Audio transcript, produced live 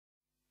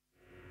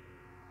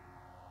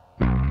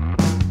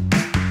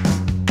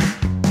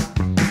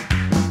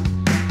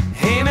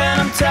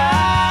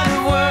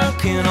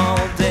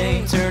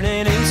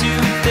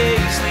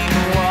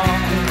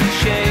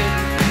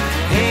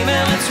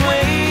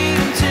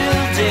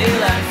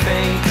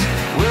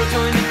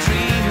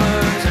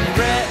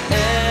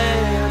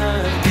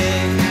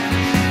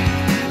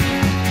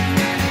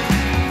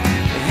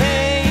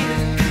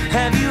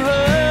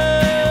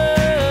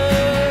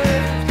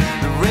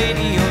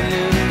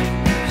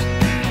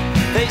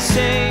They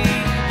say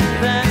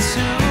that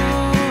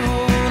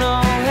soon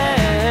all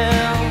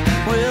hell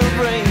will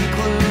break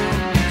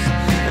loose,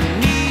 and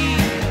me,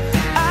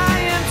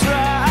 I am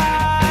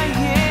trying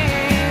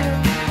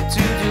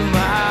to do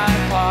my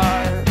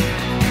part,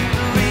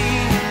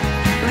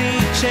 really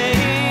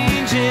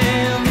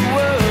changing the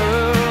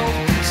world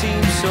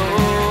seems so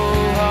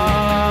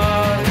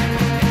hard.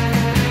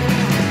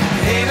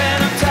 Hey man,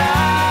 I'm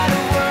tired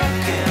of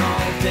working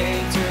all day,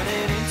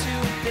 turning into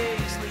a day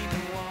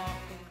sleeping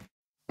walking.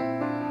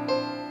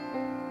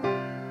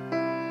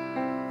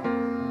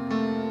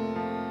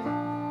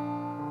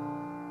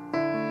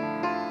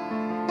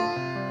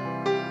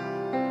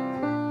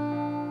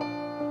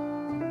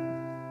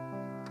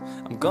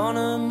 I'm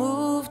gonna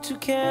move to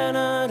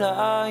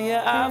Canada,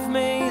 yeah, I've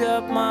made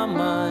up my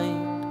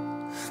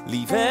mind.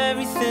 Leave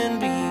everything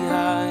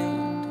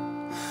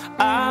behind.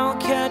 I'll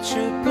catch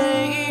a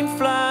plane,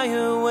 fly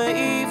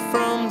away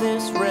from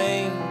this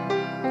rain.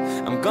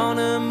 I'm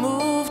gonna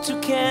move to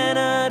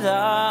Canada,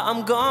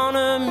 I'm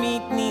gonna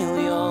meet Neil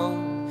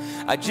Young.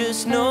 I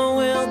just know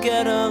we'll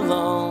get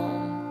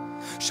along.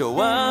 Show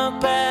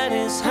up at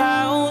his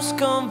house,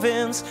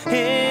 convince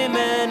him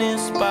and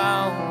his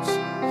spouse.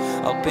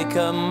 I'll pick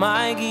up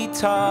my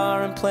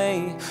guitar and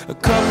play a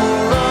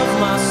couple of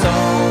my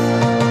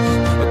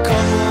songs, a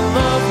couple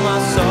of my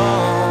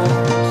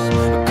songs,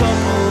 a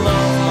couple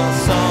of my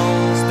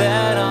songs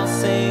that I'll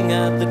sing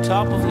at the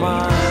top of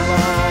my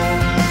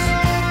lungs.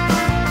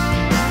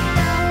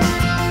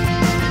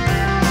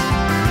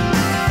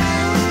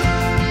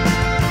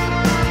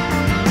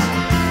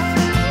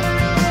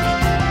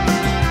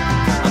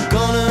 I'm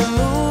gonna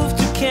move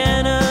to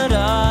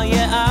Canada,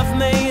 yeah, I've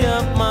made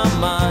up my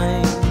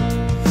mind.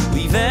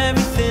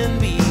 Everything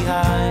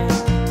behind.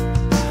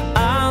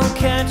 I'll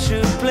catch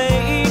a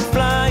plane,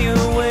 fly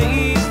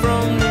away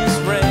from this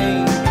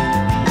rain.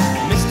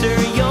 Mr.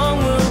 Young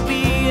will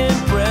be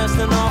impressed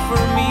and offer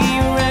me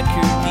a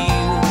record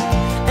deal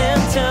and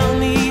tell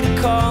me to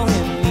call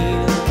him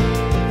Neil.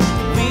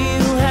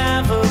 We'll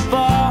have a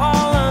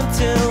ball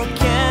until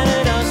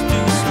Canada's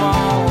too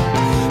small.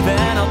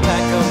 Then I'll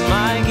pack up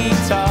my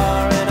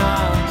guitar and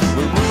I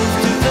will move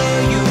to the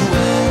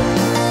US.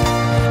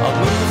 I'll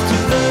move to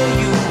the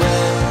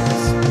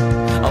US.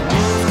 I'll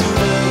move to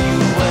the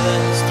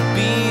US to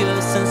be a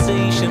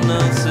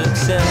sensational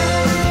success.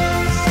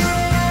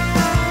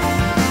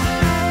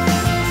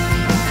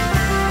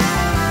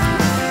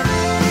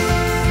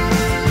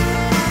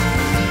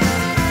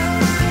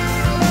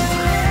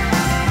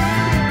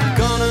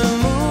 Gonna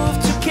move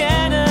to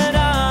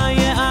Canada,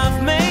 yeah, I've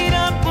made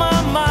up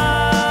my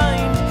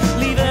mind.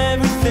 Leave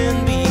everything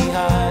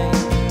behind.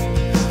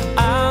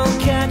 I'll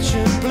catch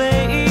a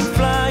plane,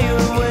 fly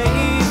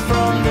away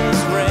from this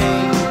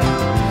rain.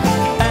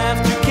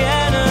 After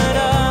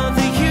Canada,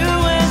 the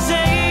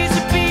USA's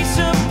a piece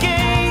of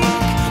cake.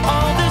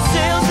 All the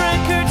sales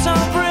records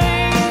I'll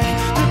break.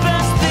 The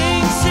best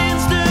thing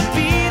since the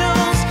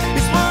Beatles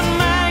is what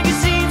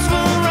magazines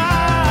will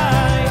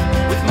write.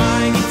 With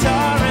my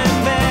guitar and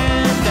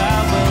band, I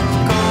will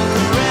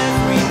conquer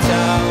every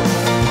town.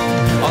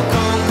 I'll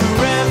conquer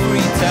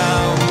every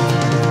town.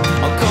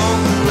 I'll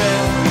conquer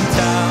every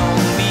town.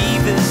 Be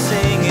the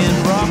singing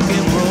rock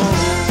and roll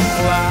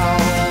clown.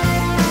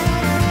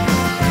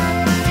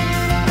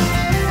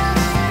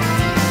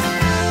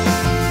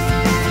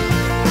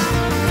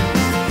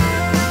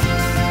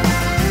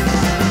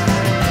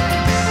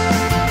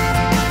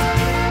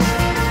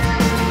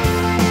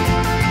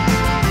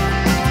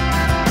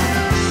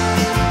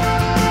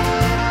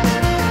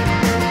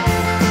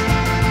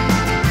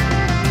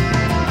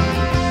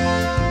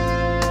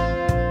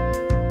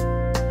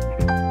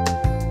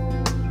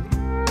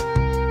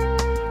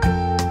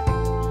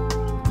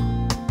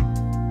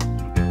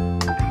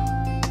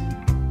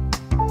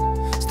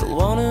 Still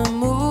wanna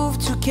move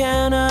to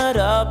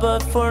Canada,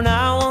 but for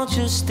now I'll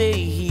just stay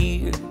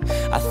here.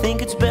 I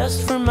think it's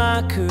best for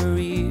my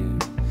career.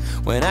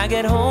 When I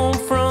get home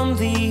from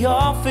the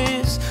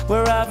office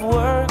where I've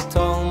worked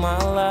all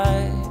my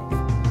life,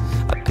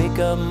 I pick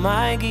up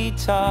my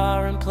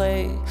guitar and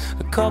play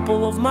a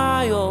couple of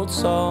my old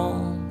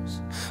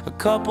songs, a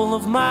couple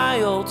of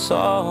my old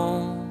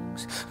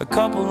songs, a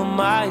couple of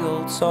my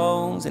old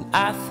songs, and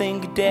I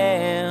think,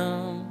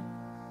 damn,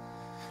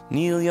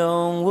 Neil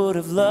Young would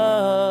have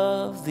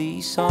loved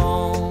these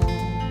songs.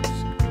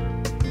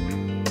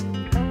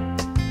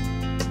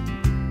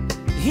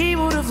 He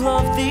would have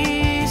loved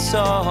these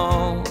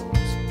songs.